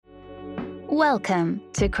Welcome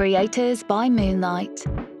to Creators by Moonlight.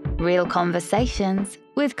 Real conversations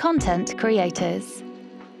with content creators.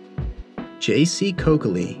 JC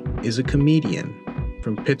Coccoli is a comedian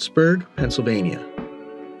from Pittsburgh, Pennsylvania.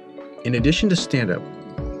 In addition to stand-up,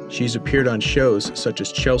 she's appeared on shows such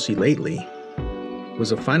as Chelsea Lately,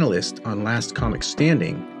 was a finalist on Last Comic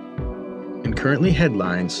Standing, and currently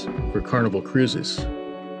headlines for Carnival Cruises.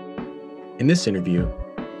 In this interview,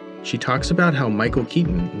 she talks about how Michael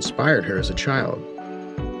Keaton inspired her as a child,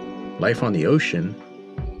 life on the ocean,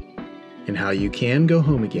 and how you can go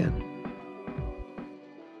home again.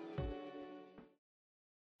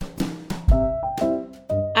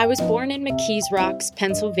 I was born in McKees Rocks,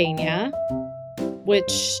 Pennsylvania,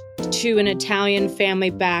 which to an Italian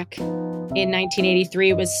family back in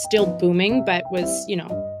 1983 was still booming, but was,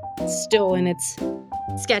 still in its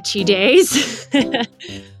sketchy days. And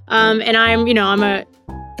I'm a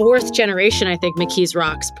fourth generation, I think, McKees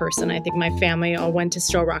Rocks person. I think my family all went to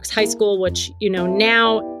Sto Rocks High School, which,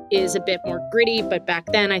 now is a bit more gritty, but back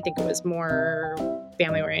then I think it was more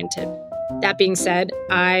family oriented. That being said,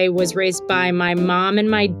 I was raised by my mom and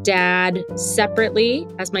my dad separately,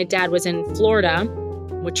 as my dad was in Florida,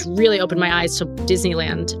 which really opened my eyes to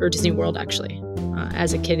Disneyland, or Disney World, actually,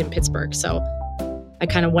 as a kid in Pittsburgh. So I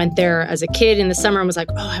kind of went there as a kid in the summer and was like,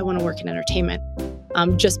 oh, I want to work in entertainment,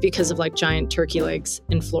 just because of giant turkey legs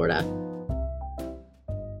in Florida.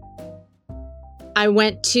 I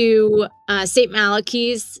went to St.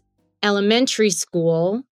 Malachy's Elementary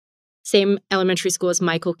School, same elementary school as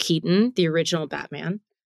Michael Keaton, the original Batman.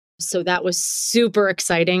 So that was super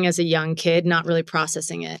exciting as a young kid, not really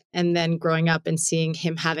processing it. And then growing up and seeing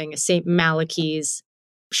him having a St. Malachy's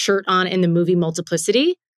shirt on in the movie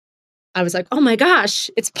Multiplicity, I was like, oh my gosh,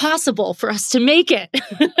 it's possible for us to make it.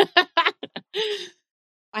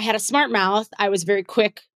 I had a smart mouth. I was very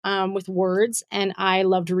quick with words, and I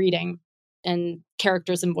loved reading and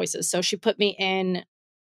characters and voices. So she put me in,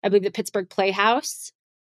 I believe, the Pittsburgh Playhouse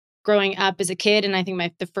growing up as a kid. And I think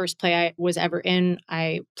the first play I was ever in,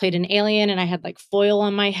 I played an alien and I had foil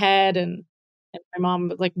on my head, and my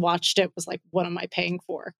mom watched it, was like, what am I paying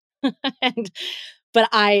for? But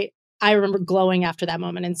I remember glowing after that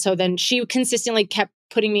moment. And so then she consistently kept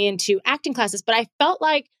putting me into acting classes, but I felt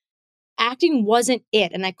like acting wasn't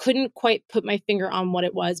it. And I couldn't quite put my finger on what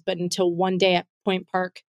it was. But until one day at Point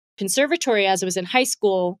Park Conservatory, as I was in high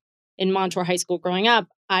school, in Montour High School growing up,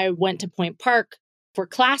 I went to Point Park for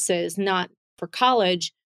classes, not for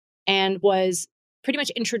college, and was pretty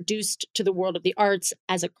much introduced to the world of the arts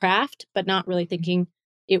as a craft, but not really thinking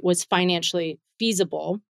it was financially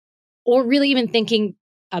feasible, or really even thinking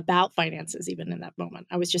about finances even in that moment.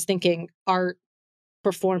 I was just thinking art,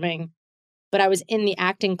 performing. But I was in the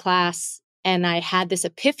acting class and I had this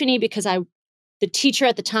epiphany because the teacher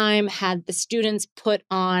at the time had the students put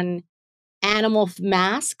on animal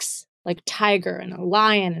masks, like tiger and a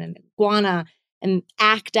lion and an iguana, and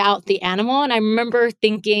act out the animal. And I remember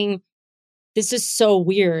thinking, this is so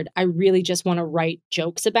weird. I really just want to write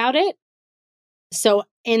jokes about it. So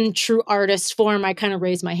in true artist form, I kind of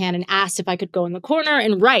raised my hand and asked if I could go in the corner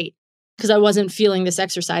and write, because I wasn't feeling this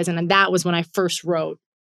exercise. And that was when I first wrote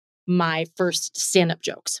my first stand-up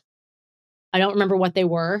jokes. I don't remember what they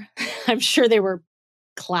were. I'm sure they were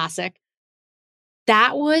classic.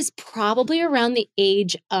 That was probably around the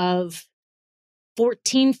age of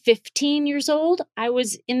 14, 15 years old. I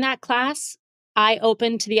was in that class. I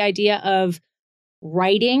opened to the idea of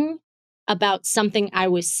writing about something I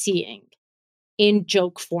was seeing in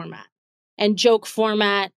joke format. And joke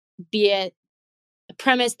format, be it the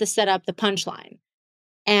premise, the setup, the punchline.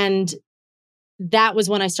 And that was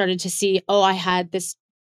when I started to see, I had this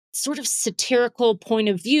sort of satirical point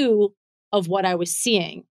of view of what I was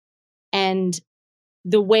seeing. And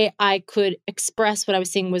the way I could express what I was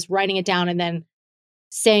seeing was writing it down and then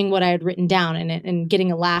saying what I had written down and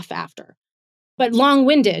getting a laugh after. But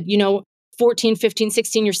long-winded, 14, 15,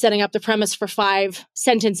 16, you're setting up the premise for 5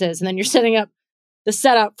 sentences, and then you're setting up the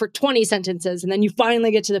setup for 20 sentences, and then you finally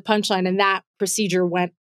get to the punchline, and that procedure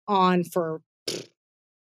went on for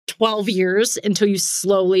 12 years until you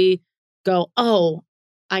slowly go, oh,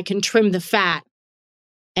 I can trim the fat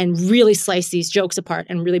and really slice these jokes apart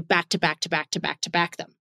and really back to back to back to back to back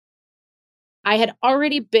them. I had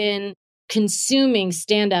already been consuming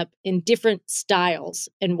stand-up in different styles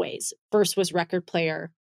and ways. First was record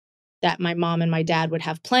player that my mom and my dad would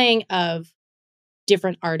have playing of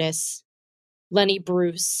different artists, Lenny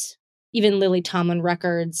Bruce, even Lily Tomlin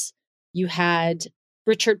records. You had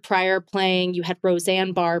Richard Pryor playing, you had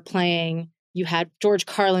Roseanne Barr playing, you had George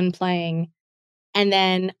Carlin playing. And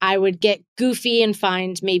then I would get goofy and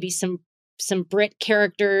find maybe some some Brit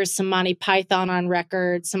characters, some Monty Python on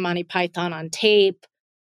record, some Monty Python on tape.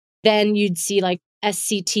 Then you'd see like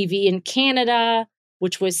SCTV in Canada,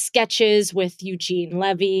 which was sketches with Eugene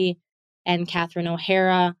Levy and Catherine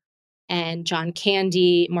O'Hara and John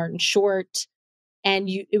Candy, Martin Short. And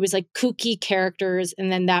it was like kooky characters.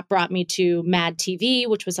 And then that brought me to Mad TV,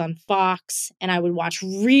 which was on Fox. And I would watch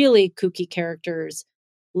really kooky characters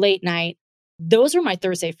late night. Those were my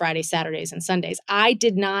Thursday, Friday, Saturdays, and Sundays. I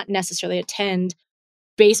did not necessarily attend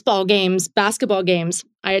baseball games, basketball games.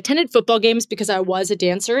 I attended football games because I was a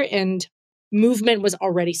dancer and movement was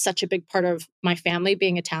already such a big part of my family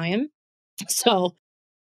being Italian. So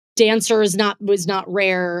dancers was not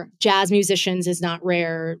rare. Jazz musicians is not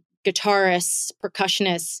rare. Guitarists,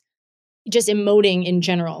 percussionists, just emoting in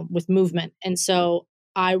general with movement. And so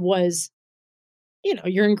I was,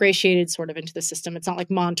 you're ingratiated sort of into the system. It's not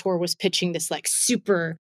like Montour was pitching this like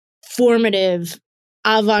super formative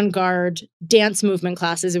avant-garde dance movement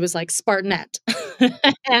classes. It was like Spartanette.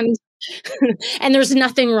 and and there's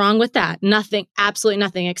nothing wrong with that. Nothing, absolutely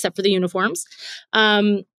nothing except for the uniforms.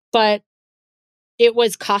 But it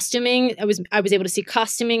was costuming. I was able to see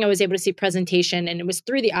costuming. I was able to see presentation, and it was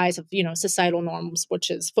through the eyes of, societal norms,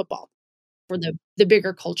 which is football for the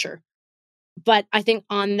bigger culture. But I think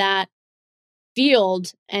on that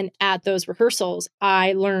field and at those rehearsals,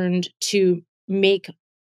 I learned to make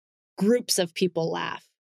groups of people laugh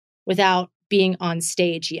without being on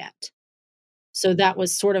stage yet. So that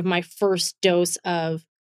was sort of my first dose of,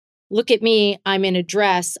 look at me, I'm in a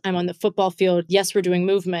dress, I'm on the football field. Yes, we're doing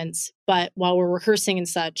movements, but while we're rehearsing and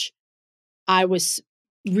such, I was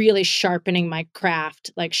really sharpening my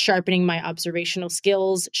craft, like sharpening my observational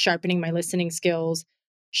skills, sharpening my listening skills,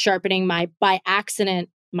 sharpening by accident,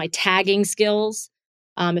 my tagging skills.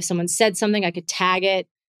 If someone said something, I could tag it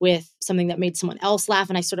with something that made someone else laugh.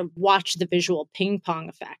 And I sort of watched the visual ping pong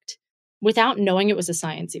effect without knowing it was a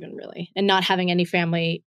science even really, and not having any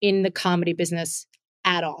family in the comedy business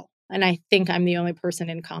at all. And I think I'm the only person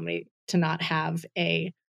in comedy to not have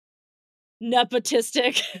a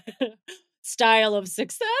nepotistic style of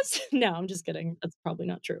success. No, I'm just kidding. That's probably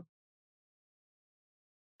not true.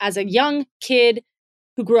 As a young kid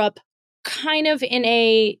who grew up kind of in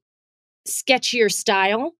a sketchier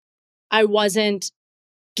style, I wasn't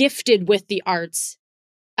gifted with the arts.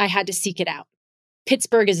 I had to seek it out.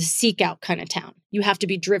 Pittsburgh is a seek out kind of town. You have to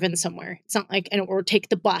be driven somewhere. It's not like, or take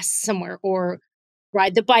the bus somewhere or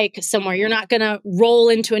ride the bike somewhere. You're not going to roll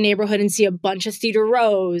into a neighborhood and see a bunch of theater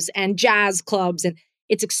rows and jazz clubs. And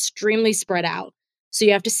it's extremely spread out. So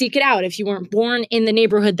you have to seek it out. If you weren't born in the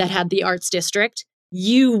neighborhood that had the arts district,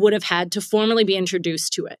 you would have had to formally be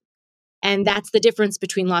introduced to it. And that's the difference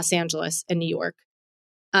between Los Angeles and New York,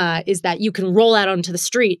 is that you can roll out onto the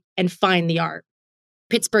street and find the art.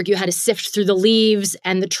 Pittsburgh, you had to sift through the leaves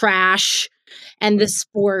and the trash and the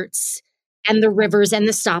sports and the rivers and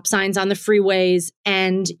the stop signs on the freeways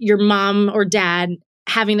and your mom or dad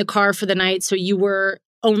having the car for the night. So you were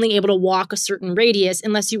only able to walk a certain radius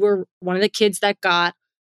unless you were one of the kids that got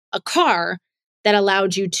a car that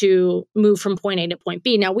allowed you to move from point A to point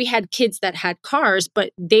B. Now, we had kids that had cars,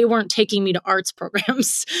 but they weren't taking me to arts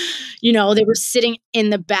programs. They were sitting in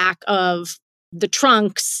the back of the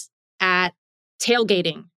trunks at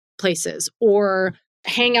tailgating places or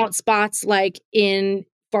hangout spots like in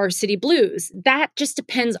Varsity Blues. That just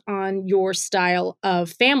depends on your style of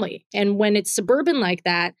family. And when it's suburban like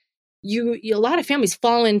that, a lot of families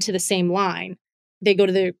fall into the same line. They go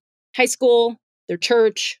to their high school, their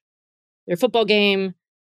church, their football game,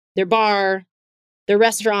 their bar, their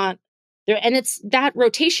restaurant, and it's that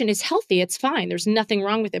rotation is healthy. It's fine. There's nothing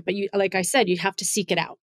wrong with it. But like I said, you have to seek it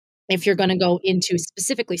out if you're going to go into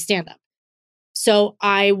specifically stand-up. So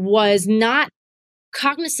I was not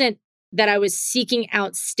cognizant that I was seeking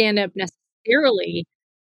out stand-up necessarily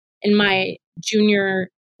in my junior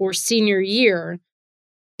or senior year,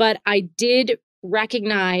 but I did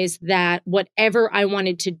recognize that whatever I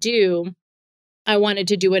wanted to do, I wanted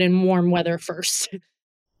to do it in warm weather first.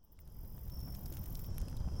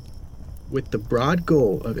 With the broad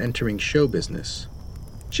goal of entering show business,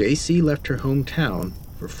 JC left her hometown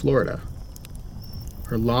for Florida.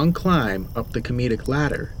 Her long climb up the comedic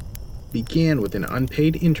ladder began with an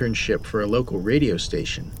unpaid internship for a local radio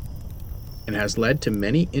station and has led to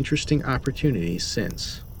many interesting opportunities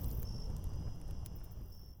since.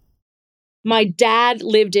 My dad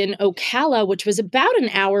lived in Ocala, which was about an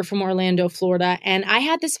hour from Orlando, Florida. And I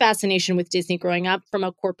had this fascination with Disney growing up from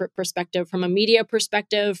a corporate perspective, from a media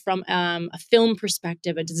perspective, from a film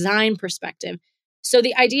perspective, a design perspective. So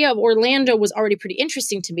the idea of Orlando was already pretty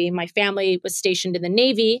interesting to me. My family was stationed in the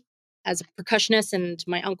Navy as a percussionist, and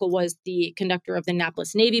my uncle was the conductor of the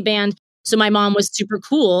Annapolis Navy Band. So my mom was super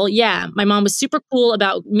cool. Yeah, my mom was super cool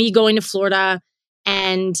about me going to Florida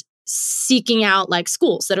and seeking out like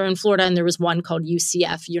schools that are in Florida. And there was one called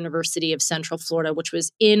UCF, University of Central Florida, which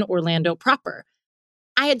was in Orlando proper.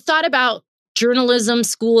 I had thought about journalism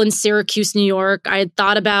school in Syracuse, New York. I had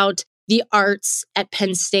thought about the arts at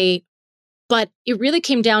Penn State, but it really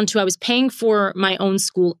came down to I was paying for my own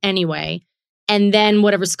school anyway. And then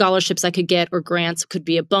whatever scholarships I could get or grants could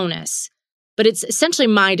be a bonus. But it's essentially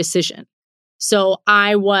my decision. So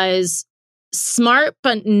I was smart,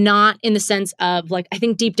 but not in the sense of like, I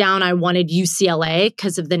think deep down I wanted UCLA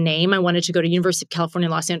because of the name. I wanted to go to University of California,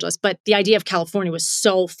 Los Angeles. But the idea of California was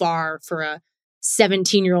so far for a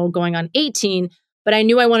 17-year-old going on 18. But I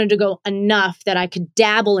knew I wanted to go enough that I could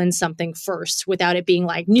dabble in something first without it being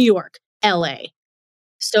like New York, LA.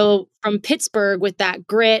 So from Pittsburgh, with that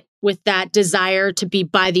grit, with that desire to be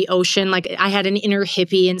by the ocean, like I had an inner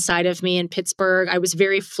hippie inside of me in Pittsburgh. I was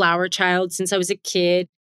very flower child since I was a kid.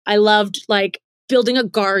 I loved like building a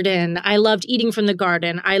garden. I loved eating from the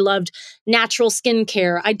garden. I loved natural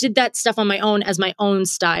skincare. I did that stuff on my own as my own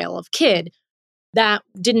style of kid. That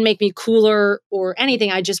didn't make me cooler or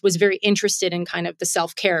anything. I just was very interested in kind of the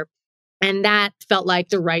self-care. And that felt like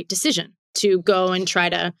the right decision to go and try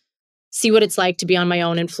to see what it's like to be on my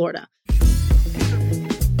own in Florida.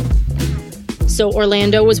 So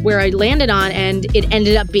Orlando was where I landed on, and it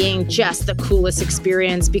ended up being just the coolest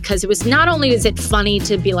experience because it was not only is it funny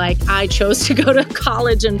to be like, I chose to go to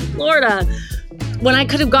college in Florida when I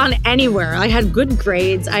could have gone anywhere. I had good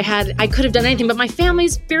grades. I could have done anything, but my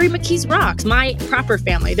family's very McKees Rocks, my proper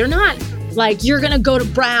family. They're not like, you're going to go to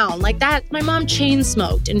Brown like that. My mom chain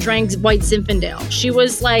smoked and drank White Zinfandel. She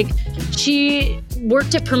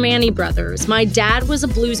worked at Permane Brothers. My dad was a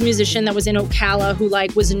blues musician that was in Ocala who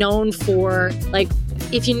like was known for like,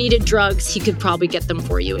 if you needed drugs, he could probably get them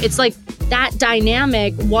for you. It's like that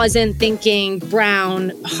dynamic wasn't thinking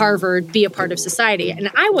Brown, Harvard, be a part of society. And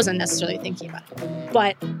I wasn't necessarily thinking about it.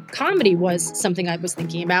 But comedy was something I was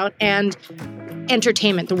thinking about, and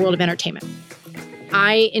entertainment, the world of entertainment.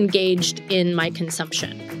 I engaged in my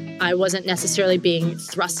consumption. I wasn't necessarily being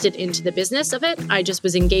thrusted into the business of it. I just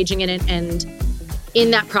was engaging in it, and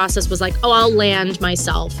in that process was like, oh, I'll land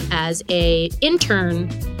myself as a intern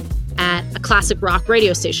at a classic rock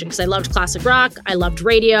radio station because I loved classic rock. I loved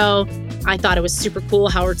radio. I thought it was super cool.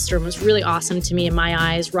 Howard Stern was really awesome to me in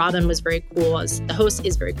my eyes. Robin was very cool. As the host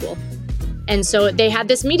is very cool. And so they had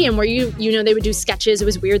this medium where they would do sketches. It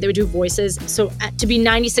was weird. They would do voices. So to be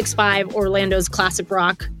 96.5 Orlando's classic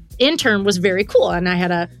rock intern was very cool. And I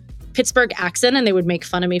had a Pittsburgh accent, and they would make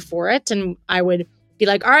fun of me for it. And I would be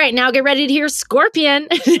like, all right, now get ready to hear Scorpion.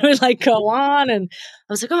 And it would like go on. And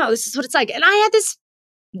I was like, oh, this is what it's like. And I had this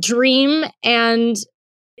dream and,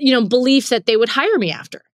 belief that they would hire me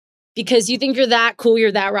after. Because you think you're that cool,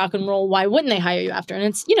 you're that rock and roll. Why wouldn't they hire you after? And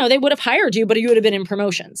it's, they would have hired you, but you would have been in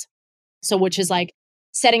promotions. So which is like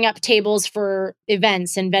setting up tables for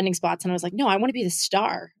events and vending spots. And I was like, no, I want to be the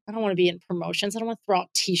star. I don't want to be in promotions. I don't want to throw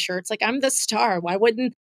out t-shirts. Like, I'm the star. Why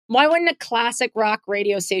wouldn't a classic rock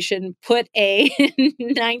radio station put a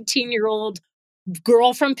 19-year-old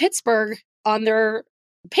girl from Pittsburgh on their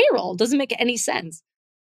payroll? Doesn't make any sense.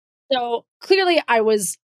 So clearly I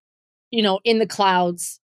was, in the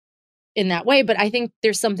clouds in that way. But I think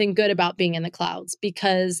there's something good about being in the clouds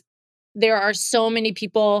because there are so many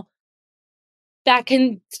people that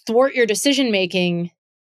can thwart your decision-making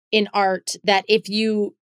in art that if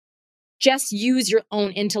you just use your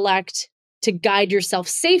own intellect to guide yourself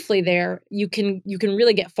safely there, you can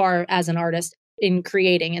really get far as an artist in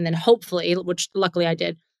creating. And then hopefully, which luckily I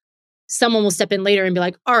did, someone will step in later and be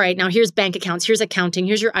like, all right, now here's bank accounts, here's accounting,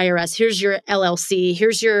 here's your IRS, here's your LLC,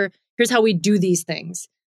 here's how we do these things.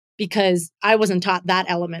 Because I wasn't taught that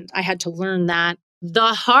element. I had to learn that the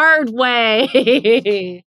hard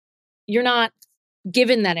way. You're not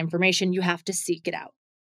given that information, you have to seek it out.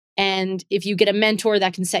 And if you get a mentor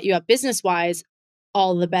that can set you up business-wise,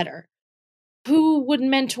 all the better. Who would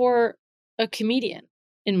mentor a comedian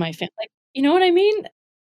in my family? Like, you know what I mean?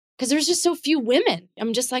 Because there's just so few women.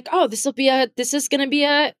 I'm just like, oh, this is going to be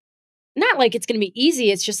not like it's going to be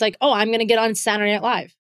easy. It's just like, oh, I'm going to get on Saturday Night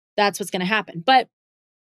Live. That's what's going to happen. But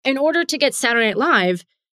in order to get Saturday Night Live,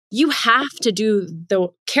 you have to do the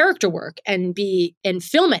character work and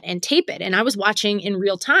film it and tape it. And I was watching in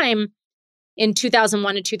real time in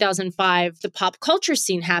 2001 and 2005, the pop culture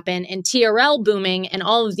scene happen and TRL booming and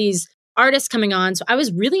all of these artists coming on. So I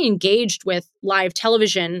was really engaged with live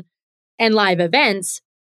television and live events.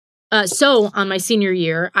 So on my senior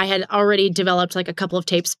year, I had already developed like a couple of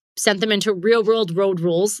tapes, sent them into Real World Road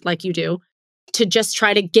Rules like you do. to just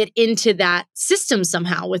try to get into that system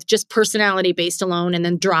somehow with just personality based alone, and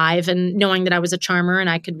then drive and knowing that I was a charmer and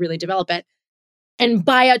I could really develop it. And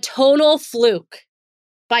by a total fluke,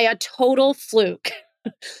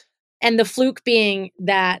 and the fluke being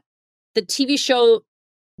that the TV show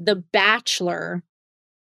The Bachelor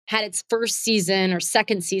had its first season or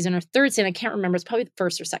second season or third season. I can't remember. It's probably the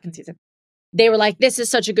first or second season. They were like, this is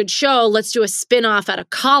such a good show. Let's do a spinoff at a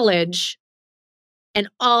college. And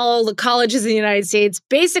all the colleges in the United States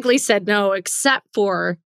basically said no, except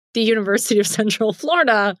for the University of Central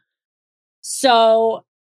Florida. So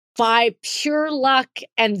by pure luck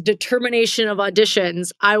and determination of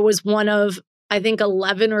auditions, I was one of, I think,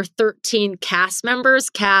 11 or 13 cast members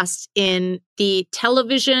cast in the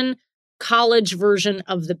television college version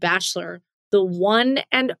of The Bachelor, the one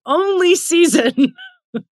and only season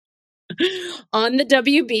on the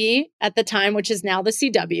WB at the time, which is now the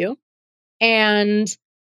CW. And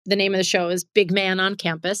the name of the show is Big Man on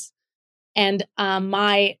Campus. And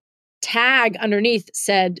my tag underneath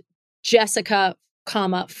said Jessica,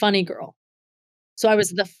 funny girl. So I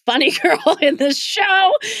was the funny girl in the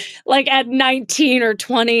show, like at 19 or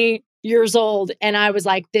 20 years old. And I was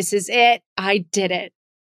like, this is it. I did it.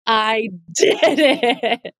 And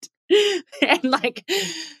like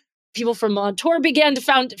people from on tour began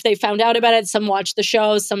to they found out about it. Some watched the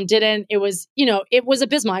show, some didn't. It was, it was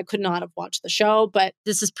abysmal. I could not have watched the show, but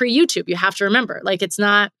this is pre-YouTube. You have to remember, like,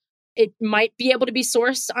 it might be able to be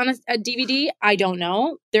sourced on a DVD. I don't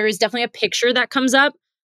know. There is definitely a picture that comes up.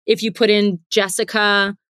 If you put in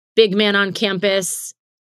Jessica, Big Man on Campus,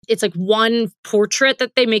 it's like one portrait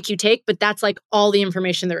that they make you take, but that's like all the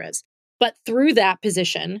information there is. But through that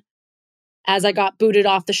position, as I got booted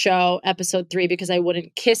off the show, episode 3, because I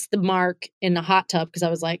wouldn't kiss the Mark in the hot tub because I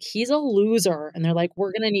was like, he's a loser. And they're like,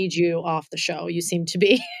 we're going to need you off the show. You seem to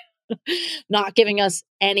be not giving us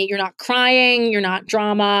you're not crying, you're not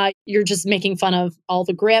drama, you're just making fun of all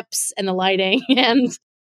the grips and the lighting. And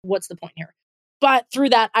what's the point here? But through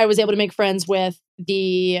that, I was able to make friends with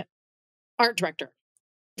the art director.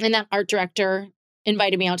 And that art director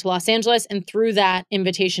invited me out to Los Angeles. And through that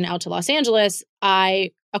invitation out to Los Angeles,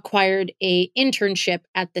 I acquired an internship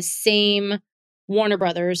at the same Warner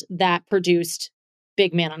Brothers that produced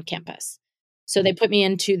Big Man on Campus. So they put me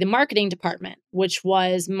into the marketing department, which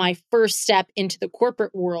was my first step into the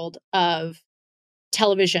corporate world of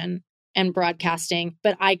television and broadcasting.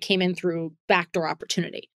 But I came in through backdoor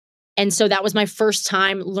opportunity. And so that was my first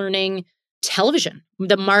time learning television,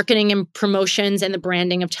 the marketing and promotions and the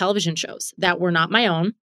branding of television shows that were not my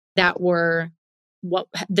own, that were what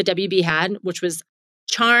the WB had, which was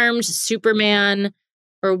Charmed, Superman,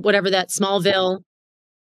 or whatever that, Smallville,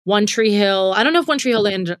 One Tree Hill. I don't know if One Tree Hill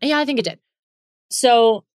landed. Yeah, I think it did.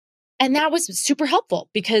 So, and that was super helpful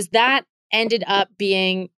because that ended up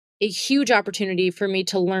being a huge opportunity for me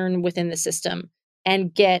to learn within the system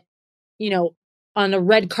and get, on the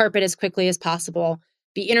red carpet as quickly as possible,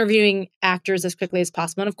 be interviewing actors as quickly as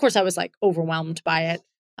possible. And of course, I was like overwhelmed by it.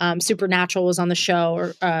 Supernatural was on the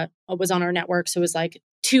show or was on our network. So it was like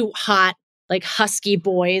 2 hot, like husky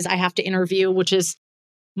boys I have to interview, which is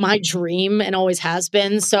my dream and always has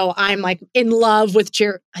been. So I'm like in love with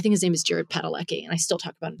Jared. I think his name is Jared Padalecki. And I still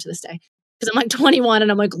talk about him to this day because I'm like 21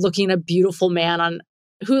 and I'm like looking at a beautiful man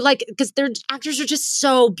because their actors are just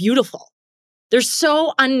so beautiful. They're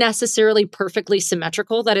so unnecessarily perfectly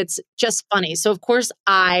symmetrical that it's just funny. So of course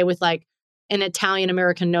I, with like an Italian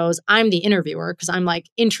American nose, I'm the interviewer because I'm like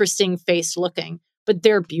interesting face looking, but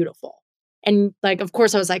they're beautiful. And like, of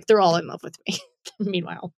course I was like, they're all in love with me.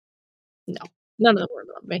 Meanwhile, no, none of them were in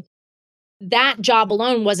love with me. That job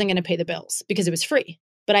alone wasn't going to pay the bills because it was free,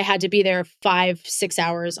 but I had to be there 5-6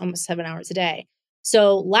 hours, almost 7 hours a day.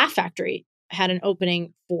 So Laugh Factory had an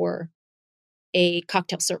opening for a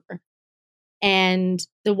cocktail server. And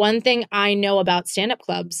the one thing I know about stand-up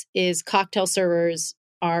clubs is cocktail servers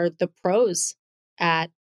are the pros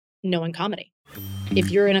at knowing comedy.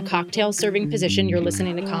 If you're in a cocktail serving position, you're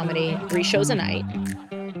listening to comedy 3 shows a night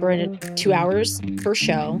for 2 hours per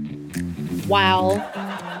show while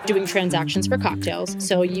doing transactions for cocktails.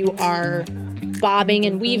 So you are bobbing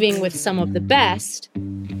and weaving with some of the best,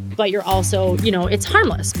 but you're also, it's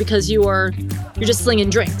harmless because you're just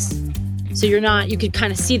slinging drinks. So you could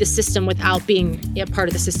kind of see the system without being a part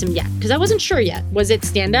of the system yet. Because I wasn't sure yet. Was it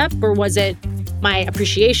stand-up or was it my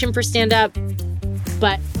appreciation for stand-up?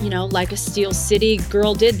 But, like a Steel City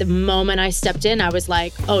girl did, the moment I stepped in, I was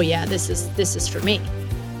like, oh yeah, this is for me.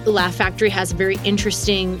 The Laugh Factory has a very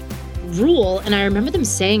interesting rule. And I remember them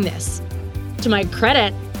saying this. To my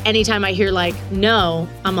credit, anytime I hear like, no,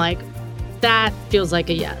 I'm like, that feels like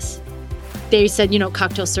a yes. They said,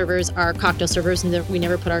 cocktail servers are cocktail servers and we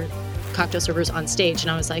never put our cocktail servers on stage.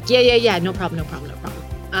 And I was like, yeah, no problem.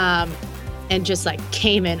 And just like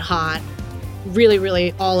came in hot, really,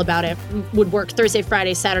 really all about it. Would work Thursday,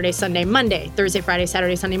 Friday, Saturday, Sunday, Monday, Thursday, Friday,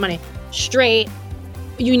 Saturday, Sunday, Monday, straight.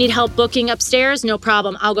 You need help booking upstairs? No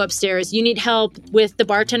problem. I'll go upstairs. You need help with the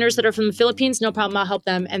bartenders that are from the Philippines? No problem. I'll help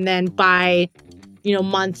them. And then by,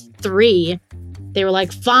 month 3, they were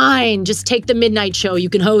like, fine, just take the midnight show. You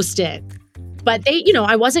can host it. But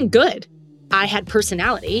I wasn't good. I had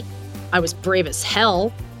personality. I was brave as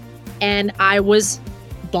hell. And I was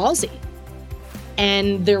ballsy.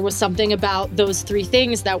 And there was something about those 3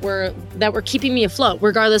 things that were keeping me afloat,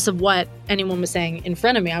 regardless of what anyone was saying in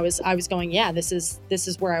front of me. I was going, yeah, this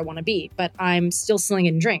is where I want to be. But I'm still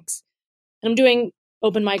slinging drinks. And I'm doing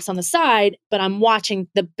open mics on the side, but I'm watching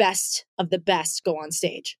the best of the best go on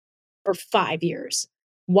stage for 5 years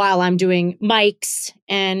while I'm doing mics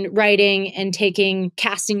and writing and taking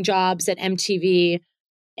casting jobs at MTV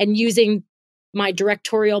and using my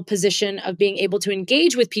directorial position of being able to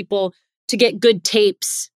engage with people to get good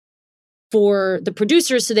tapes for the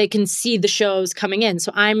producers so they can see the shows coming in.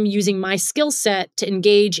 So I'm using my skill set to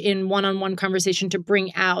engage in one-on-one conversation to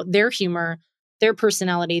bring out their humor, their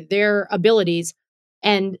personality, their abilities,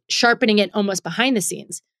 and sharpening it almost behind the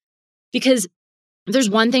scenes. Because there's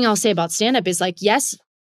one thing I'll say about stand-up is like, yes,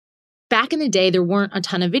 back in the day, there weren't a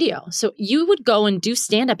ton of video. So you would go and do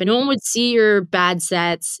stand-up and no one would see your bad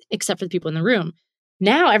sets except for the people in the room.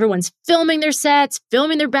 Now everyone's filming their sets,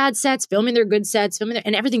 filming their bad sets, filming their good sets,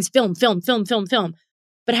 and everything's film.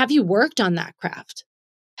 But have you worked on that craft?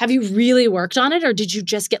 Have you really worked on it? Or did you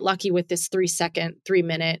just get lucky with this 3-second,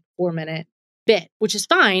 3-minute, 4-minute bit, which is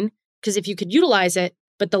fine because if you could utilize it,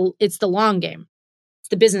 but it's the long game. It's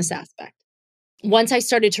the business aspect. Once I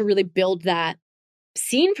started to really build that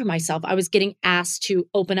scene for myself, I was getting asked to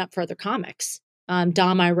open up for other comics.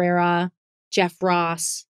 Dom Irera, Jeff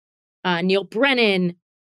Ross, Neil Brennan,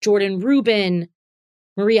 Jordan Rubin,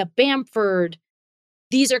 Maria Bamford.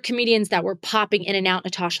 These are comedians that were popping in and out.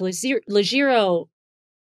 Natasha Leggero,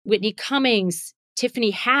 Whitney Cummings,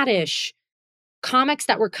 Tiffany Haddish, comics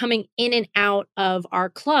that were coming in and out of our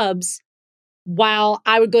clubs while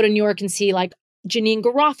I would go to New York and see like Janine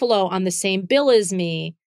Garofalo on the same bill as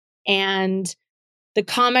me. And the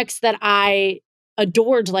comics that I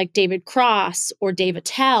adored, like David Cross or Dave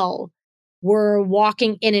Attell, were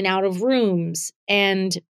walking in and out of rooms.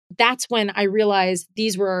 And that's when I realized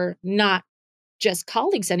these were not just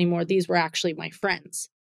colleagues anymore. These were actually my friends.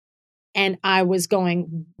 And I was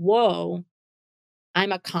going, whoa,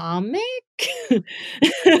 I'm a comic? Because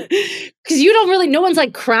you don't really, no one's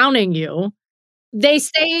like crowning you. They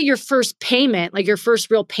say your first payment, like your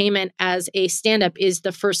first real payment as a stand-up is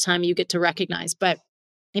the first time you get to recognize. But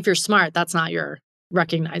if you're smart, that's not your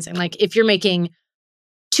recognizing. Like if you're making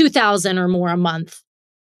 $2,000 or more a month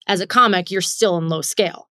as a comic, you're still in low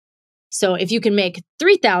scale. So if you can make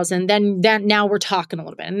 $3,000, then now we're talking a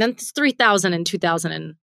little bit. And then it's $3,000 in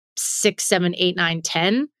 2006, 7, 8, 9,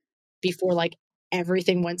 10 before like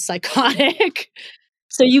everything went psychotic.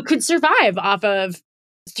 So you could survive off of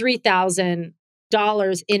 $3,000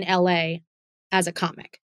 in LA as a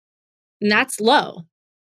comic. And that's low.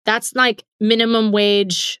 That's like minimum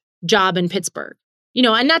wage job in Pittsburgh.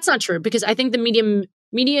 And that's not true because I think the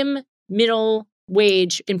medium middle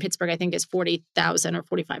wage in Pittsburgh, I think is 40,000 or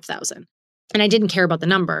 45,000. And I didn't care about the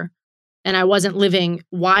number and I wasn't living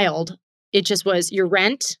wild. It just was your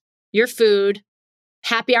rent, your food,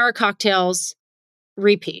 happy hour cocktails,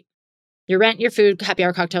 repeat. Your rent, your food, happy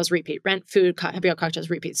hour cocktails, repeat. Rent, food, happy hour cocktails,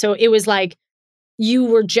 repeat. So it was like you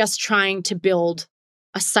were just trying to build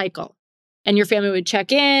a cycle and your family would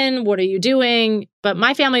check in. What are you doing? But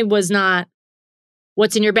my family was not,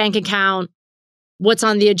 what's in your bank account? What's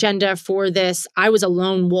on the agenda for this? I was a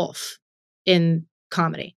lone wolf in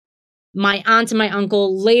comedy. My aunt and my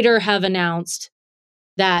uncle later have announced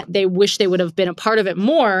that they wish they would have been a part of it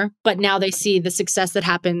more, but now they see the success that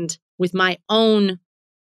happened with my own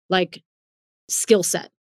like skill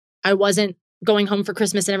set. I wasn't going home for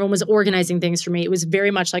Christmas and everyone was organizing things for me. It was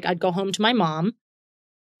very much like I'd go home to my mom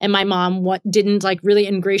and my mom didn't like really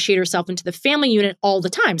ingratiate herself into the family unit all the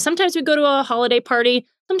time. Sometimes we'd go to a holiday party.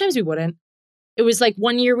 Sometimes we wouldn't. It was like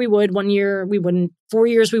 1 year we would, 1 year we wouldn't, 4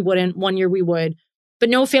 years we wouldn't, 1 year we would. But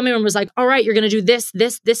no family member was like, all right, you're going to do this,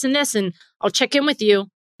 this, this, and this, and I'll check in with you.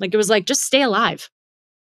 Like it was like, just stay alive.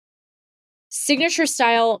 Signature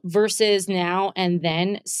style versus now and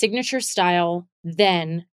then. Signature style,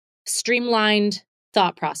 then streamlined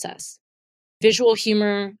thought process. Visual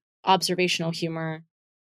humor, observational humor,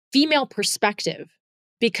 female perspective,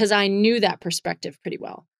 because I knew that perspective pretty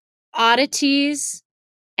well. Oddities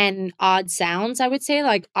and odd sounds, I would say,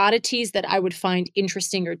 like oddities that I would find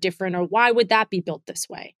interesting or different, or why would that be built this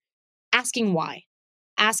way? Asking why,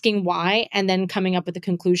 and then coming up with a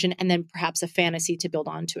conclusion, and then perhaps a fantasy to build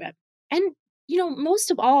onto it. And, most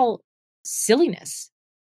of all, silliness,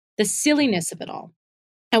 the silliness of it all.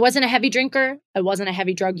 I wasn't a heavy drinker. I wasn't a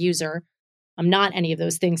heavy drug user. I'm not any of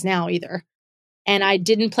those things now either. And I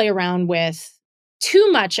didn't play around with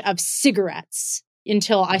too much of cigarettes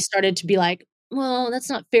until I started to be like, well, that's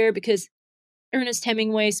not fair because Ernest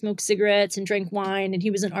Hemingway smoked cigarettes and drank wine and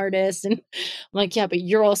he was an artist. And I'm like, yeah, but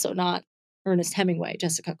you're also not Ernest Hemingway,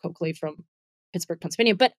 Jessica Coccoli from Pittsburgh,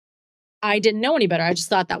 Pennsylvania. But I didn't know any better. I just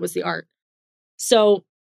thought that was the art. So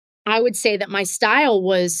I would say that my style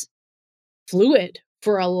was fluid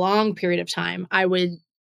for a long period of time. I would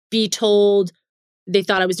be told they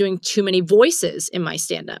thought I was doing too many voices in my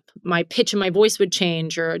stand-up. My pitch and my voice would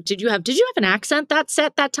change. Or did you have an accent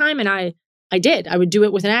that time? And I did. I would do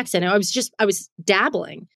it with an accent. I was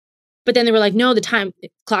dabbling. But then they were like, no, the time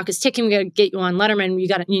clock is ticking. We got to get you on Letterman.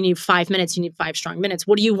 You need 5 minutes. You need 5 strong minutes.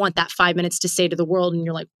 What do you want that 5 minutes to say to the world? And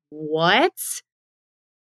you're like, what?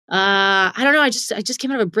 I don't know. I just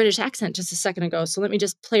came out of a British accent just a second ago. So let me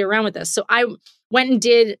just play around with this. So I went and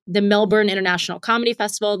did the Melbourne International Comedy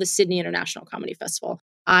Festival, the Sydney International Comedy Festival.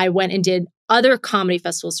 I went and did other comedy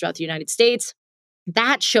festivals throughout the United States.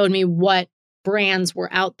 That showed me what brands were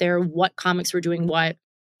out there, what comics were doing what,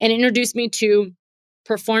 and introduced me to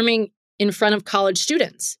performing in front of college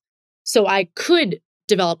students. So I could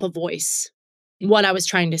develop a voice, what I was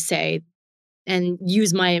trying to say, and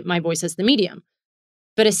use my voice as the medium.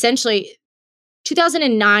 But essentially,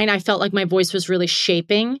 2009, I felt like my voice was really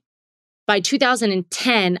shaping. By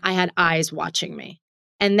 2010, I had eyes watching me.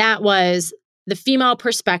 And that was the female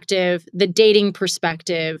perspective, the dating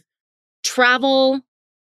perspective, travel,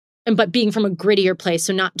 but being from a grittier place.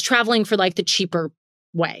 So not traveling for like the cheaper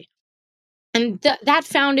way. And that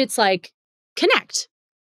found its like connect.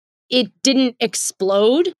 It didn't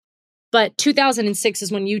explode, but 2006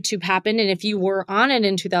 is when YouTube happened. And if you were on it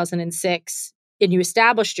in 2006 and you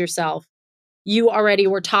established yourself, you already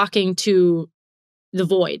were talking to the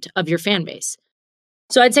void of your fan base.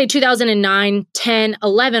 So I'd say 2009, 10,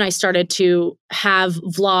 11, I started to have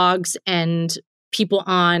vlogs and people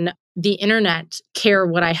on the internet care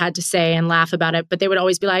what I had to say and laugh about it. But they would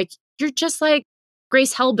always be like, you're just like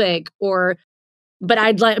Grace Helbig, but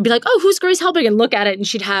I'd be like, oh, who's Grace Helbig? And look at it, and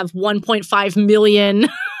she'd have 1.5 million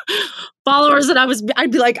followers, and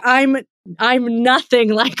I'd be like, I'm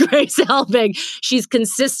nothing like Grace Helbig. She's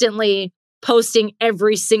consistently posting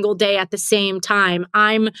every single day at the same time.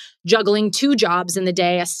 I'm juggling 2 jobs in the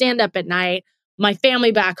day, a stand-up at night, my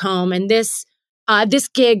family back home, and this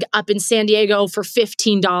gig up in San Diego for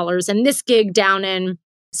 $15, and this gig down in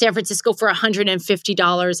San Francisco for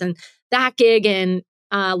 $150, and that gig in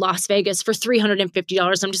Las Vegas for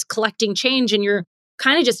 $350. I'm just collecting change, and you're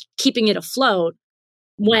kind of just keeping it afloat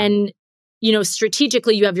when,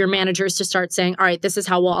 strategically you have your managers to start saying, all right, this is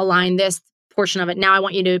how we'll align this portion of it. Now I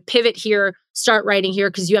want you to pivot here, start writing here,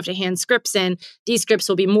 because you have to hand scripts in. These scripts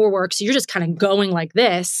will be more work. So you're just kind of going like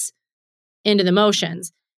this into the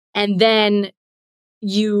motions. And then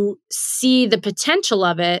you see the potential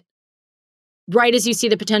of it. Right as you see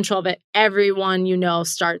the potential of it, everyone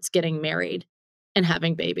starts getting married and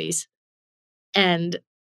having babies and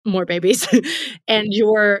more babies. And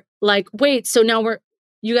you're like, wait, so now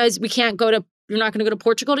you're not going to go to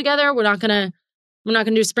Portugal together. We're not going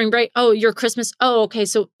to do spring break. Oh, your Christmas. Oh, okay.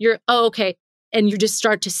 So okay. And you just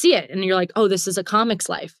start to see it. And you're like, oh, this is a comic's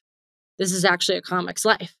life. This is actually a comic's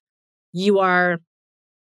life. You are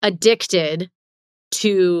addicted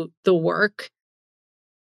to the work,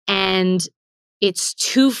 and it's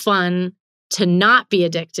too fun to not be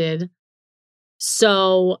addicted.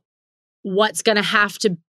 So what's going to have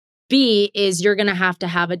to be is you're going to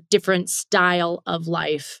have a different style of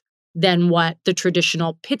life than what the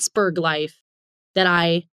traditional Pittsburgh life that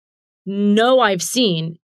I know I've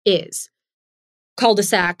seen is.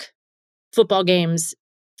 Cul-de-sac, football games,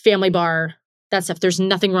 family bar, that stuff. There's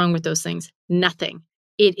nothing wrong with those things. Nothing.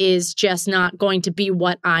 It is just not going to be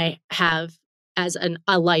what I have as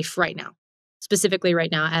a life right now. Specifically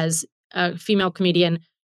right now, as a female comedian,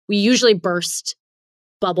 we usually burst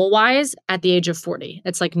bubble-wise at the age of 40.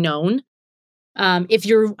 It's like known. If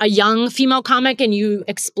you're a young female comic and you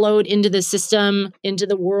explode into the system, into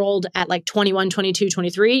the world at like 21, 22,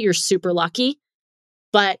 23, you're super lucky.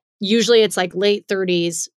 But usually it's like late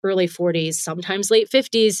 30s, early 40s, sometimes late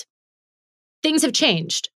 50s. Things have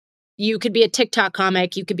changed. You could be a TikTok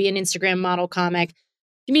comic. You could be an Instagram model comic.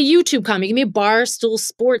 You can be a YouTube comic. You can be a Barstool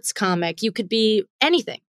Sports comic. You could be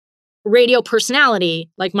anything. Radio personality,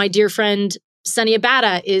 like my dear friend Sunny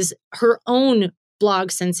Abada is her own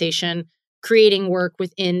blog sensation, creating work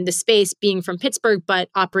within the space, being from Pittsburgh, but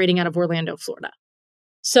operating out of Orlando, Florida.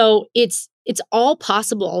 So it's all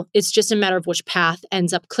possible. It's just a matter of which path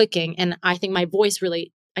ends up clicking. And I think my voice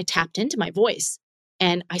really, I tapped into my voice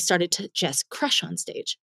and I started to just crush on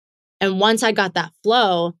stage. And once I got that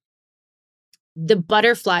flow, the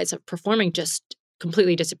butterflies of performing just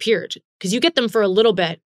completely disappeared, because you get them for a little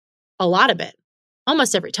bit, a lot of it,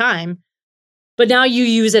 almost every time. But now you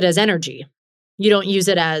use it as energy. You don't use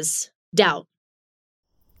it as doubt.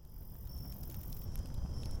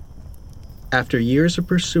 After years of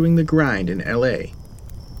pursuing the grind in LA,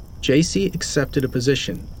 JC accepted a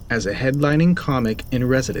position as a headlining comic in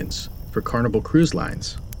residence for Carnival Cruise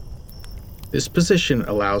Lines. This position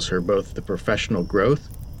allows her both the professional growth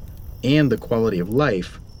and the quality of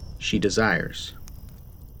life she desires.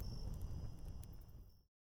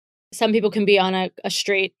 Some people can be on a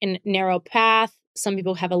straight and narrow path. Some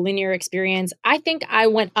people have a linear experience. I think I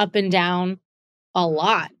went up and down a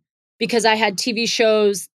lot because I had TV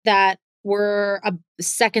shows that were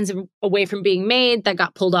seconds away from being made that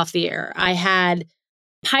got pulled off the air. I had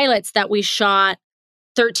pilots that we shot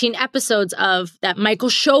 13 episodes of that Michael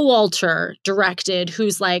Showalter directed,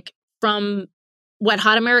 who's like from Wet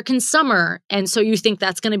Hot American Summer. And so you think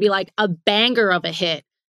that's going to be like a banger of a hit.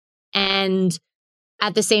 And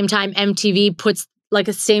at the same time, MTV puts like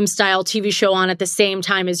a same style TV show on at the same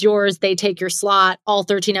time as yours. They take your slot. All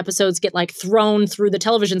 13 episodes get like thrown through the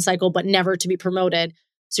television cycle, but never to be promoted.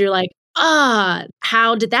 So you're like,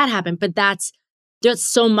 how did that happen? But that's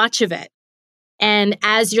so much of it. And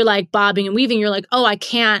as you're like bobbing and weaving, you're like, oh, I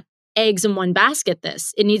can't eggs in one basket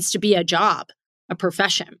this. It needs to be a job, a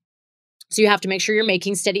profession. So you have to make sure you're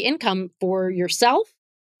making steady income for yourself,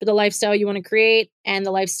 for the lifestyle you want to create and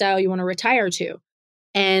the lifestyle you want to retire to.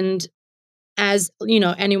 And as you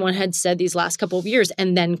know, anyone had said these last couple of years,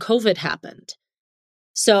 and then COVID happened.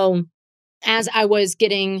 So as I was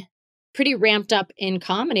getting pretty ramped up in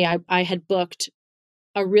comedy, I had booked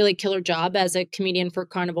a really killer job as a comedian for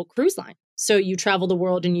Carnival Cruise Line. So you travel the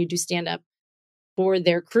world and you do stand up for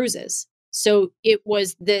their cruises. So it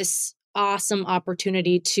was this awesome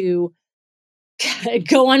opportunity to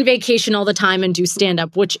go on vacation all the time and do stand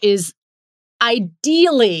up, which is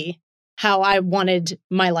ideally how I wanted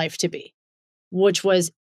my life to be, which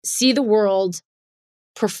was see the world,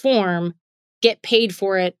 perform, get paid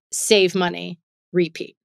for it, save money,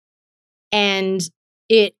 repeat. And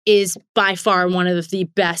it is by far one of the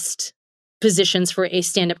best positions for a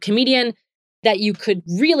stand-up comedian that you could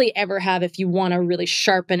really ever have if you want to really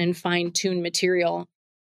sharpen and fine-tune material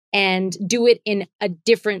and do it in a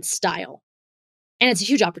different style. And it's a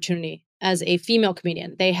huge opportunity as a female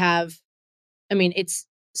comedian. They have, it's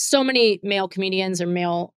so many male comedians or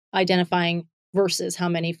male identifying versus how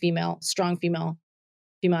many strong female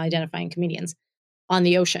identifying comedians on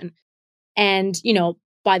the ocean. And,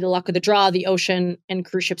 by the luck of the draw, the ocean and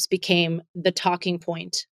cruise ships became the talking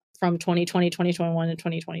point from 2020, 2021, and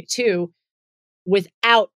 2022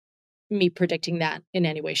 without me predicting that in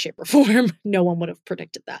any way, shape, or form. No one would have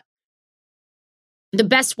predicted that. The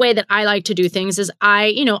best way that I like to do things is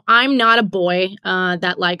I'm not a boy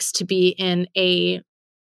that likes to be in a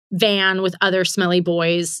van with other smelly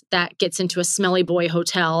boys that gets into a smelly boy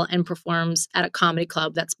hotel and performs at a comedy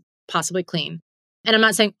club that's possibly clean. And I'm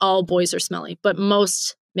not saying all boys are smelly, but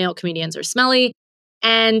most male comedians are smelly.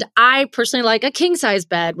 And I personally like a king size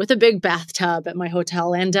bed with a big bathtub at my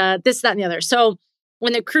hotel and this, that, and the other. So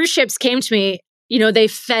when the cruise ships came to me, they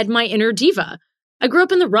fed my inner diva. I grew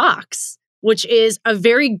up in the Rocks, which is a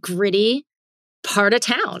very gritty part of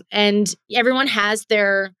town. And everyone has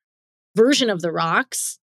their version of the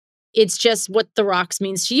Rocks. It's just what the Rocks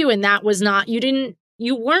means to you. And that was not,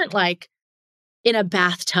 you weren't like in a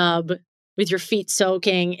bathtub with your feet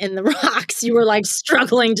soaking in the Rocks. You were like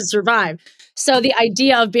struggling to survive. So the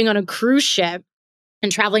idea of being on a cruise ship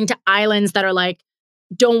and traveling to islands that are like,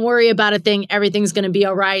 don't worry about a thing, everything's going to be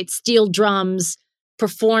all right, steel drums,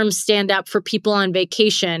 perform stand up for people on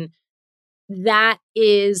vacation, that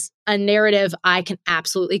is a narrative I can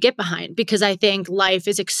absolutely get behind, because I think life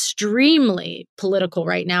is extremely political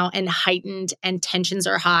right now and heightened and tensions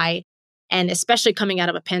are high. And especially coming out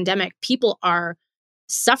of a pandemic, people are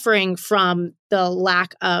suffering from the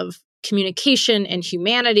lack of communication and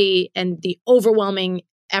humanity and the overwhelming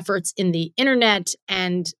efforts in the internet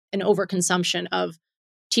and an overconsumption of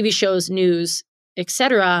TV shows, news,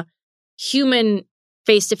 etc. Human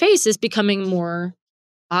face-to-face is becoming more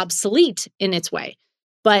obsolete in its way.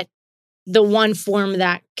 But the one form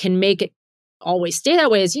that can make it always stay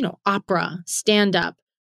that way is, opera, stand-up,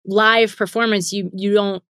 live performance.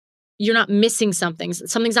 You you're not missing something.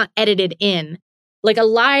 Something's not edited in. Like a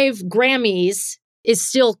live Grammys is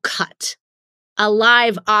still cut. A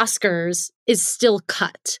live Oscars is still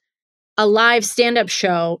cut. A live stand-up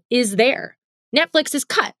show is there. Netflix is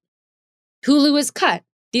cut. Hulu is cut.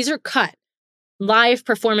 These are cut. Live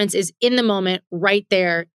performance is in the moment, right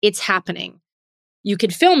there. It's happening. You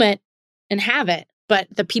could film it and have it, but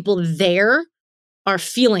the people there are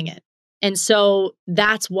feeling it. And so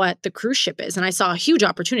that's what the cruise ship is. And I saw a huge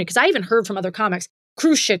opportunity because I even heard from other comics,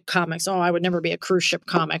 cruise ship comics. Oh, I would never be a cruise ship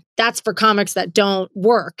comic. That's for comics that don't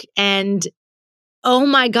work. And oh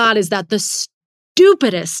my God, is that the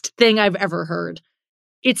stupidest thing I've ever heard?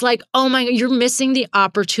 It's like, oh my God, you're missing the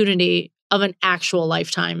opportunity of an actual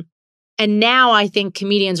lifetime. And now I think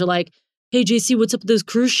comedians are like, hey, JC, what's up with those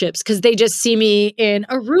cruise ships? Because they just see me in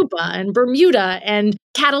Aruba and Bermuda and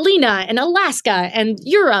Catalina and Alaska and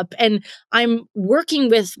Europe. And I'm working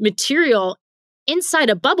with material inside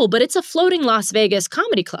a bubble, but it's a floating Las Vegas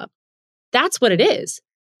comedy club. That's what it is.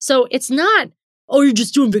 So it's not, oh, you're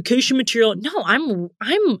just doing vacation material. No,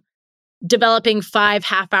 I'm developing 5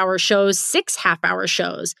 half-hour shows, 6 half-hour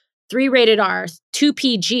shows, 3 rated R, 2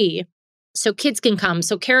 PG, so kids can come,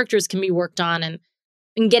 so characters can be worked on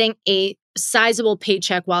and getting a sizable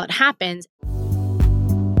paycheck while it happens.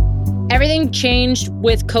 Everything changed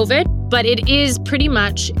with COVID, but it is pretty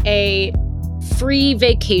much a free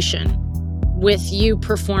vacation with you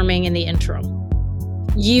performing in the interim.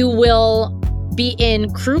 You will be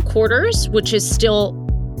in crew quarters, which is still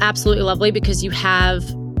absolutely lovely because you have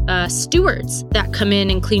stewards that come in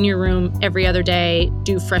and clean your room every other day,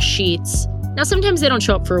 do fresh sheets. Now, sometimes they don't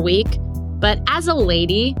show up for a week, but as a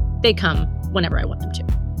lady, they come whenever I want them to.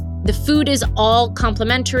 The food is all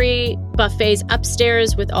complimentary, buffets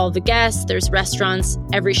upstairs with all the guests. There's restaurants.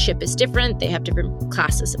 Every ship is different. They have different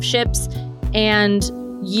classes of ships. And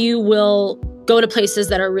you will go to places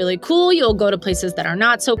that are really cool. You'll go to places that are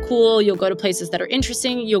not so cool. You'll go to places that are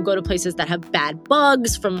interesting. You'll go to places that have bad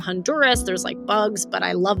bugs. From Honduras, there's like bugs, but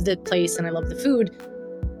I love the place and I love the food.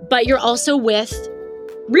 But you're also with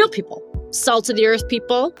real people, salt of the earth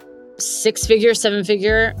people, 6-figure,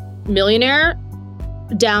 7-figure millionaire,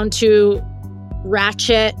 down to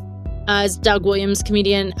ratchet, as Doug Williams,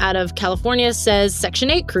 comedian out of California, says, Section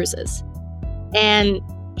 8 cruises. And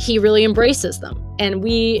he really embraces them. And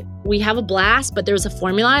we have a blast, but there's a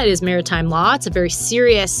formula. It is maritime law. It's a very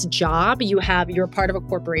serious job. You're a part of a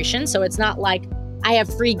corporation. So it's not like I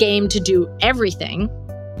have free game to do everything.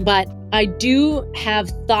 But I do have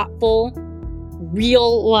thoughtful,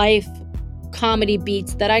 real life comedy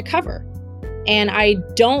beats that I cover. And I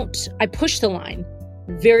push the line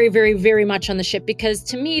very, very, very much on the ship, because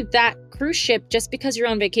to me, that cruise ship, just because you're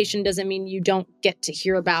on vacation doesn't mean you don't get to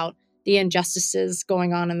hear about the injustices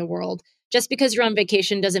going on in the world. Just because you're on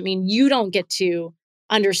vacation doesn't mean you don't get to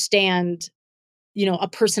understand, a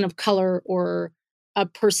person of color or a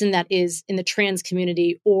person that is in the trans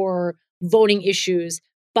community or voting issues.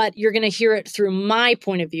 But you're going to hear it through my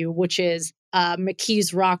point of view, which is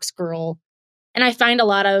McKees Rocks girl. And I find a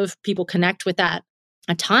lot of people connect with that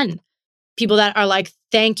a ton. People that are like,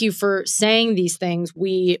 thank you for saying these things.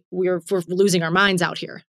 We're losing our minds out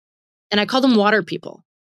here. And I call them water people,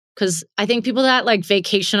 because I think people that like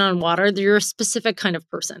vacation on water, they're a specific kind of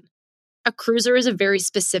person. A cruiser is a very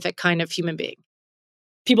specific kind of human being.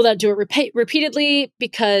 People that do it repeatedly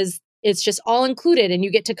because it's just all included and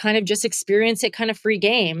you get to kind of just experience it kind of free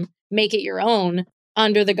game, make it your own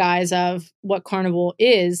under the guise of what Carnival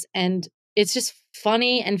is. And it's just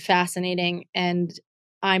funny and fascinating. And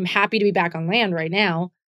I'm happy to be back on land right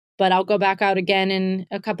now, but I'll go back out again in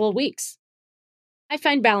a couple of weeks. I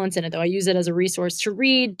find balance in it, though. I use it as a resource to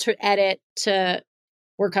read, to edit, to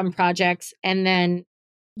work on projects, and then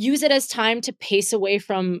use it as time to pace away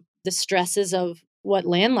from the stresses of what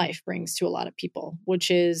land life brings to a lot of people,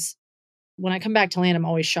 which is when I come back to land, I'm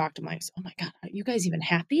always shocked. I'm like, oh my God, are you guys even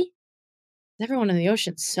happy? Everyone in the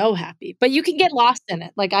ocean's so happy, but you can get lost in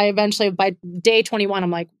it. Like I eventually, by day 21,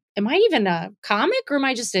 I'm like, am I even a comic or am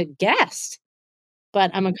I just a guest?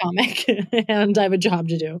 But I'm a comic and I have a job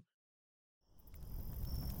to do.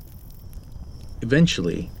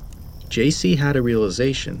 Eventually, JC had a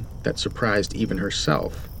realization that surprised even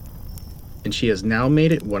herself, and she has now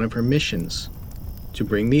made it one of her missions to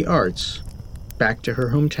bring the arts back to her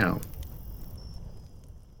hometown.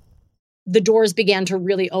 The doors began to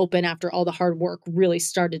really open after all the hard work really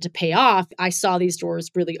started to pay off. I saw these doors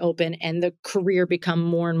really open and the career become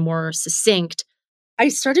more and more succinct. I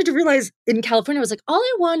started to realize in California, I was like, all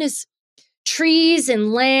I want is trees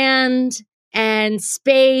and land and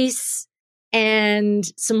space and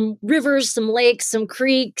some rivers, some lakes, some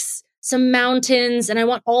creeks, some mountains, and I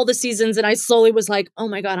want all the seasons. And I slowly was like, oh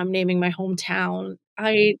my God, I'm naming my hometown.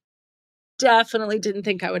 I definitely didn't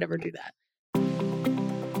think I would ever do that.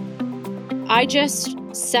 I just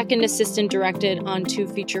second assistant directed on 2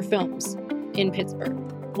 feature films in Pittsburgh.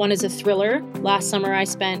 One is a thriller. Last summer, I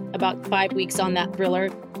spent about 5 weeks on that thriller.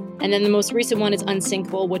 And then the most recent one is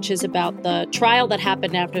Unsinkable, which is about the trial that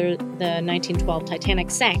happened after the 1912 Titanic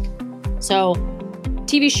sank. So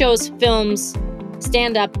TV shows, films,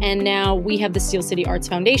 stand-up, and now we have the Steel City Arts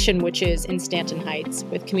Foundation, which is in Stanton Heights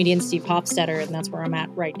with comedian Steve Hofstetter, and that's where I'm at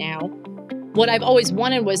right now. What I've always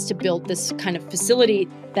wanted was to build this kind of facility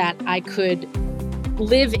that I could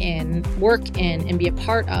live in, work in, and be a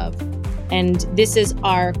part of. And this is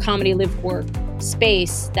our comedy live work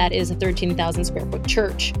space that is a 13,000 square foot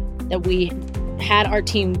church that we had our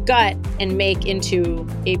team gut and make into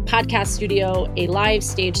a podcast studio, a live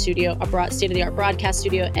stage studio, a state-of-the-art broadcast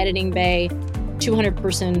studio, editing bay,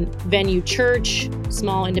 200-person venue church,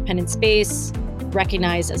 small independent space,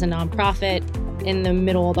 recognized as a nonprofit in the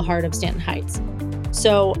middle of the heart of Stanton Heights.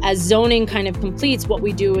 So as zoning kind of completes, what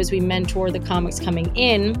we do is we mentor the comics coming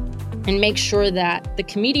in and make sure that the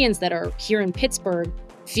comedians that are here in Pittsburgh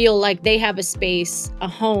feel like they have a space, a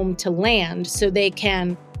home to land so they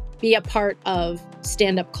can be a part of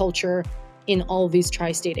stand-up culture in all of these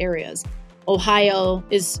tri-state areas. Ohio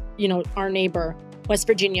is, our neighbor. West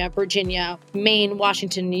Virginia, Maine,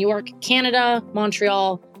 Washington, New York, Canada,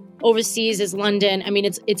 Montreal. Overseas is London. I mean,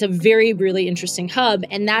 it's a very, really interesting hub.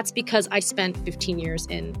 And that's because I spent 15 years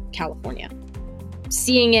in California.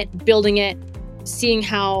 Seeing it, building it, seeing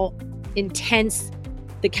how intense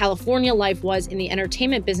the California life was in the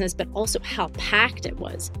entertainment business, but also how packed it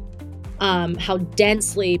was. How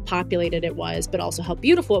densely populated it was, but also how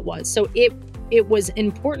beautiful it was. So it was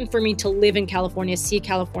important for me to live in California, see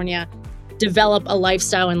California, develop a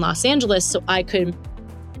lifestyle in Los Angeles so I could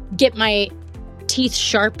get my teeth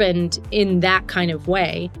sharpened in that kind of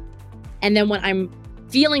way. And then when I'm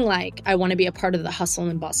feeling like I want to be a part of the hustle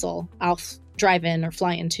and bustle, I'll drive in or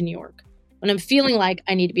fly into New York. When I'm feeling like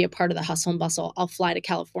I need to be a part of the hustle and bustle, I'll fly to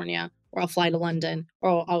California, or I'll fly to London,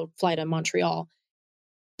 or I'll fly to Montreal.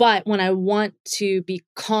 But when I want to be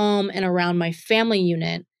calm and around my family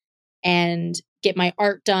unit and get my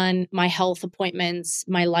art done, my health appointments,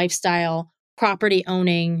 my lifestyle, property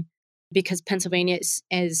owning, because Pennsylvania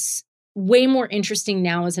is way more interesting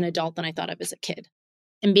now as an adult than I thought of as a kid.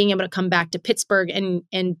 And being able to come back to Pittsburgh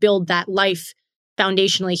and build that life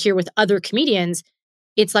foundationally here with other comedians,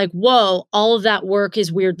 it's like, whoa, all of that work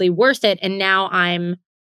is weirdly worth it. And now I'm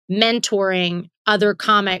mentoring other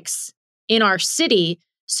comics in our city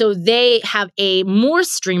so they have a more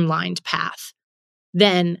streamlined path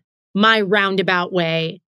than my roundabout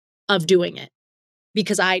way of doing it.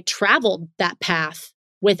 Because I traveled that path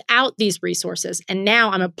without these resources. And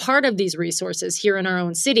now I'm a part of these resources here in our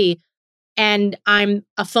own city. And I'm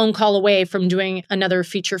a phone call away from doing another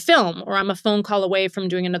feature film, or I'm a phone call away from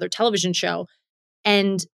doing another television show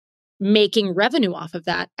and making revenue off of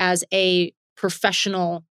that as a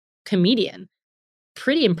professional comedian.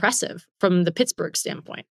 Pretty impressive from the Pittsburgh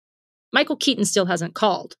standpoint. Michael Keaton still hasn't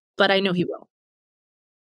called, but I know he will.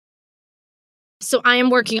 So I am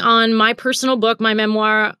working on my personal book, my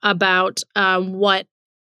memoir, about what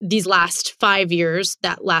these last 5 years,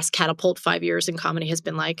 that last catapult 5 years in comedy has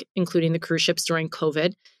been like, including the cruise ships during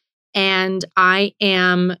COVID. And I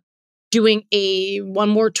am doing one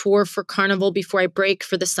more tour for Carnival before I break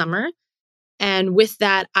for the summer. And with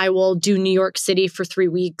that, I will do New York City for 3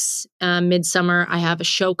 weeks. Midsummer, I have a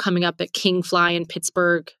show coming up at King Fly in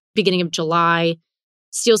Pittsburgh, beginning of July.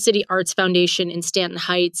 Steel City Arts Foundation in Stanton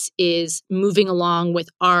Heights is moving along with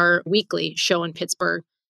our weekly show in Pittsburgh.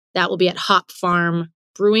 That will be at Hop Farm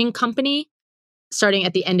Brewing Company starting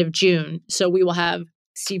at the end of June. So we will have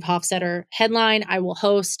Steve Hofstetter headline, I will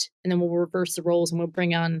host, and then we'll reverse the roles and we'll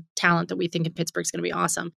bring on talent that we think in Pittsburgh is going to be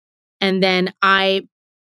awesome. And then I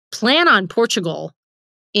plan on Portugal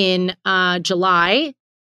in July.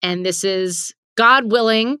 And this is, God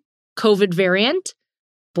willing, COVID variant.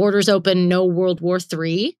 Borders open, no World War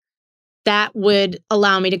III. That would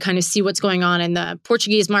allow me to kind of see what's going on in the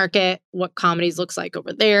Portuguese market, what comedies looks like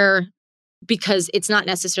over there, because it's not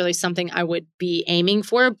necessarily something I would be aiming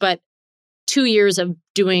for, but 2 years of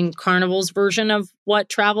doing Carnival's version of what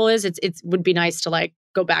travel is, it would be nice to like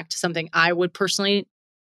go back to something I would personally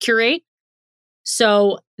curate.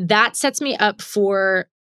 So that sets me up for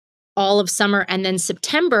all of summer. And then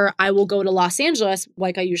September, I will go to Los Angeles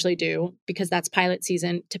like I usually do, because that's pilot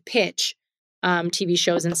season, to pitch TV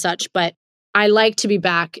shows and such. But I like to be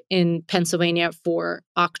back in Pennsylvania for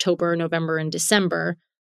October, November, and December.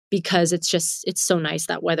 because it's so nice,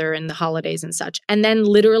 that weather and the holidays and such. And then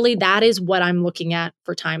literally that is what I'm looking at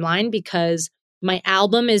for timeline, because my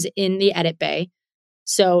album is in the edit bay.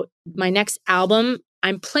 So my next album,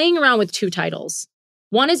 I'm playing around with 2 titles.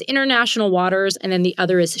 One is International Waters, and then the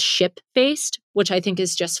other is Ship-Based, which I think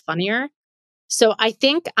is just funnier. So I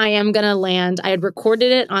think I am going to land, I had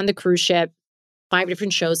recorded it on the cruise ship, 5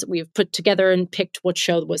 different shows that we've put together and picked what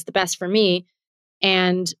show was the best for me.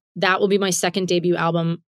 And that will be my second debut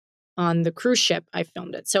album on the cruise ship. I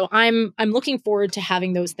filmed it. So I'm looking forward to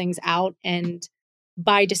having those things out. And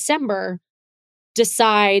by December,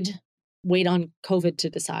 wait on COVID to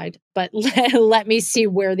decide, but let me see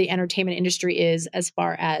where the entertainment industry is as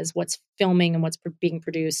far as what's filming and what's being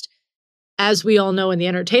produced. As we all know in the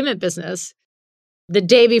entertainment business, the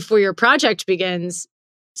day before your project begins,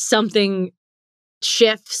 something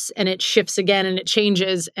shifts and it shifts again and it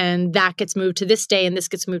changes, and that gets moved to this day and this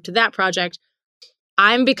gets moved to that project.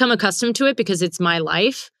 I'm become accustomed to it because it's my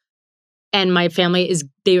life, and my family is,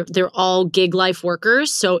 they're all gig life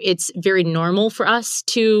workers. So it's very normal for us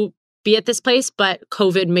to be at this place, but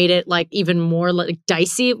COVID made it like even more like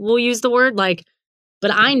dicey, we'll use the word, like, but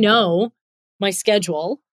I know my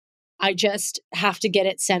schedule. I just have to get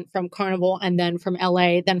it sent from Carnival, and then from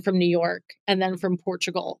LA, then from New York, and then from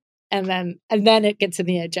Portugal. And then it gets in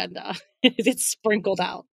the agenda. It's sprinkled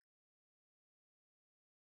out.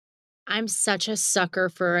 I'm such a sucker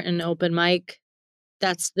for an open mic.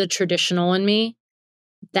 That's the traditional in me.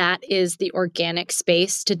 That is the organic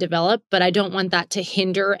space to develop, but I don't want that to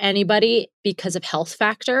hinder anybody because of health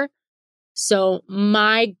factor. So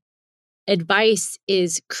my advice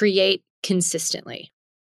is create consistently.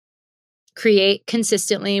 Create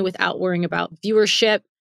consistently without worrying about viewership,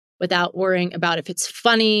 without worrying about if it's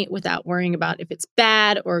funny, without worrying about if it's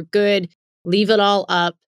bad or good. Leave it all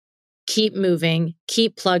up. Keep moving,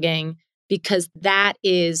 keep plugging, because that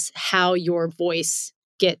is how your voice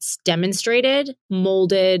gets demonstrated,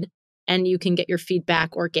 molded, and you can get your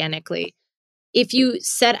feedback organically. If you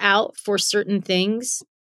set out for certain things,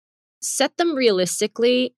 set them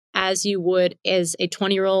realistically as you would as a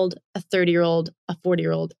 20-year-old, a 30-year-old, a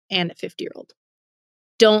 40-year-old, and a 50-year-old.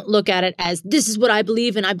 Don't look at it as, this is what I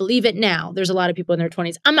believe and I believe it now. There's a lot of people in their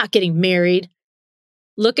 20s. I'm not getting married.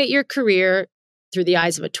 Look at your career through the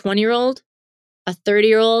eyes of a 20-year-old, a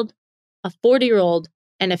 30-year-old, a 40-year-old,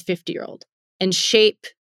 and a 50-year-old, and shape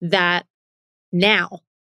that now.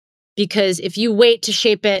 Because if you wait to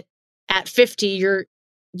shape it at 50,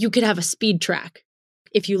 you could have a speed track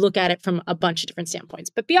if you look at it from a bunch of different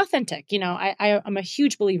standpoints. But be authentic. You know, I'm a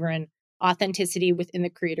huge believer in authenticity within the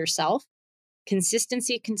creator self.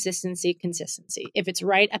 Consistency, consistency, consistency. If it's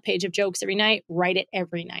write a page of jokes every night, write it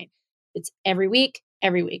every night. It's every week,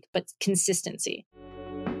 but consistency.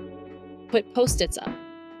 Put Post-its up.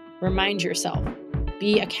 Remind yourself.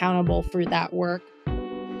 Be accountable for that work.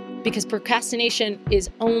 Because procrastination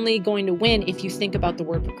is only going to win if you think about the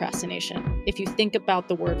word procrastination. If you think about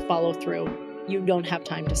the word follow through, you don't have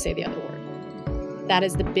time to say the other word. That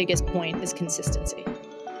is the biggest point, is consistency.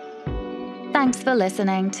 Thanks for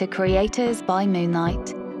listening to Creators by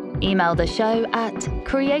Moonlight. Email the show at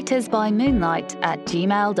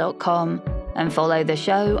creatorsbymoonlight@gmail.com and follow the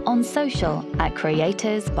show on social at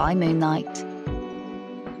Creators by Moonlight.